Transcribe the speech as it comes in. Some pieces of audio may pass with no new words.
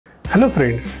Hello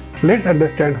friends, let's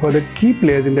understand who are the key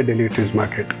players in the derivatives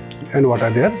market and what are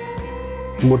their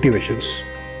motivations.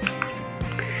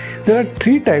 There are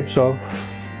three types of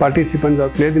participants or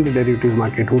players in the derivatives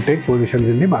market who take positions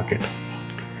in the market.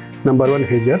 Number one,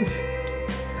 hedgers.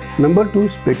 Number two,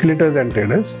 speculators and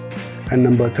traders. And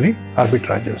number three,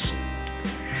 arbitrageurs.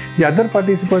 The other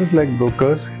participants like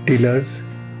brokers, dealers,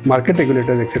 market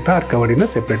regulators, etc. are covered in a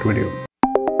separate video.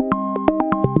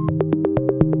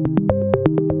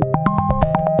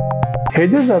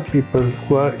 Hedgers are people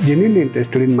who are genuinely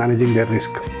interested in managing their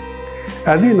risk.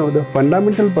 As you know, the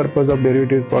fundamental purpose of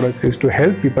derivative products is to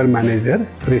help people manage their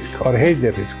risk or hedge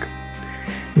their risk.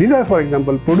 These are, for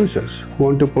example, producers who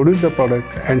want to produce the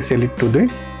product and sell it to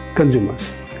the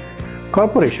consumers.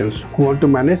 Corporations who want to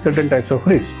manage certain types of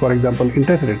risk, for example,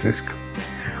 interest rate risk.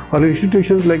 Or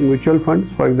institutions like mutual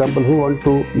funds, for example, who want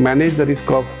to manage the risk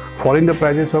of falling the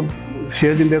prices of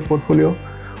shares in their portfolio.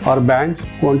 Or banks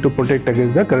who want to protect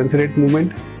against the currency rate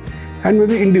movement, and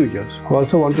maybe individuals who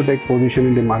also want to take position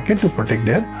in the market to protect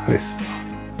their risk.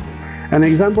 An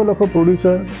example of a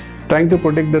producer trying to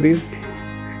protect the risk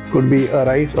could be a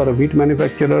rice or a wheat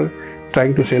manufacturer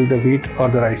trying to sell the wheat or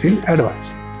the rice in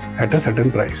advance at a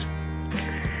certain price.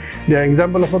 The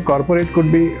example of a corporate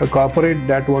could be a corporate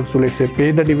that wants to, let's say,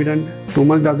 pay the dividend 2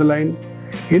 months down the line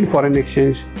in foreign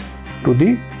exchange to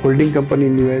the holding company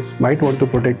in US, might want to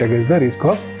protect against the risk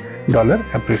of dollar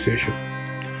appreciation.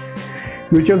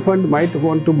 Mutual fund might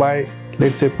want to buy,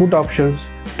 let's say, put options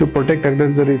to protect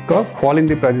against the risk of fall in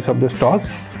the prices of the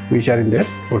stocks which are in their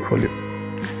portfolio.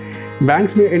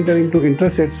 Banks may enter into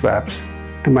interest rate swaps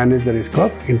to manage the risk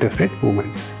of interest rate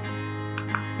movements.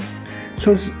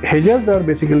 So hedgers are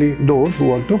basically those who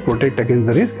want to protect against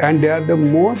the risk, and they are the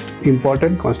most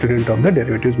important constituent of the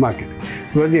derivatives market,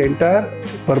 because the entire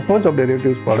purpose of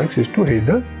derivatives products is to hedge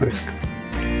the risk.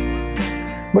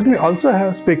 But we also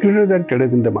have speculators and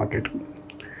traders in the market.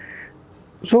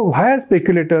 So why are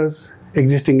speculators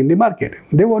existing in the market?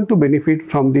 They want to benefit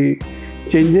from the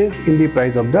changes in the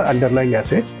price of the underlying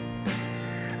assets,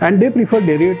 and they prefer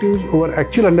derivatives over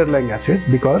actual underlying assets,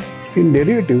 because in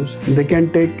derivatives they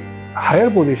can take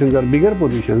higher positions or bigger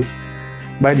positions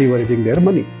by leveraging their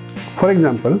money. For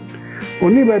example,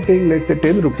 only by paying, let's say,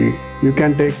 10 rupee, you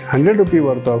can take 100 rupee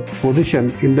worth of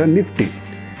position in the Nifty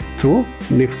through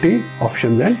Nifty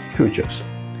options and futures.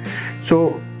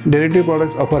 So derivative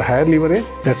products offer higher leverage,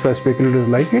 that's why speculators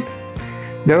like it.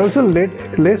 They are also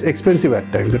less expensive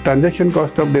at times. The transaction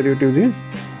cost of derivatives is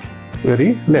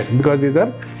very less because these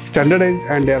are standardized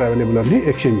and they are available on the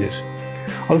exchanges.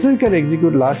 Also, you can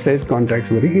execute large size contracts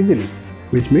very easily,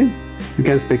 which means you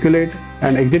can speculate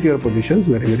and exit your positions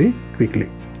very quickly.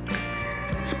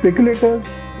 Speculators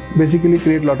basically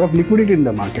create a lot of liquidity in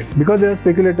the market. Because they are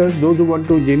speculators, those who want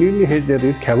to genuinely hedge their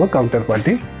risk have a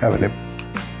counterparty available.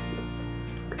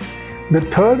 The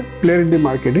third player in the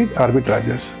market is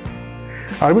arbitrageurs.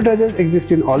 Arbitrageurs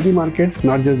exist in all the markets,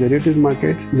 not just derivatives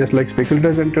markets, just like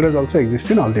speculators and traders also exist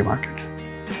in all the markets.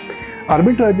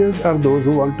 Arbitrageurs are those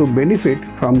who want to benefit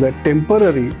from the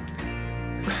temporary,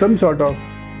 some sort of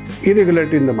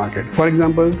irregularity in the market. For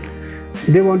example,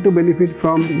 they want to benefit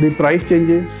from the price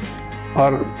changes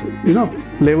or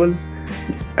levels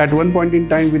at one point in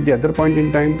time with the other point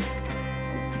in time,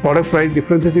 product price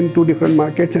differences in two different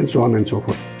markets, and so on and so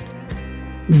forth.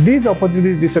 These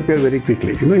opportunities disappear very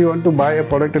quickly. You want to buy a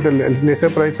product at a lesser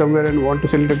price somewhere and want to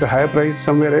sell it at a higher price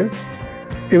somewhere else.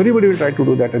 Everybody will try to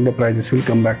do that and the prices will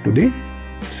come back to the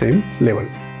same level.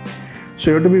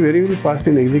 So you have to be very fast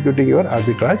in executing your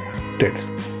arbitrage trades.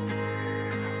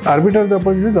 Arbitrage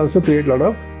opportunities also create a lot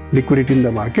of liquidity in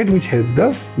the market, which helps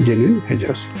the genuine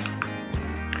hedgers.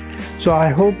 So I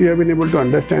hope you have been able to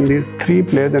understand these three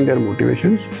players and their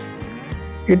motivations.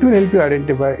 It will help you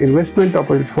identify investment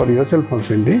opportunities for yourself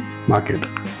also in the market.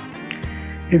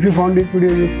 If you found this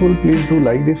video useful, please do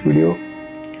like this video.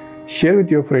 Share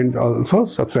with your friends, also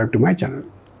subscribe to my channel.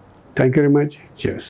 Thank you very much. Cheers.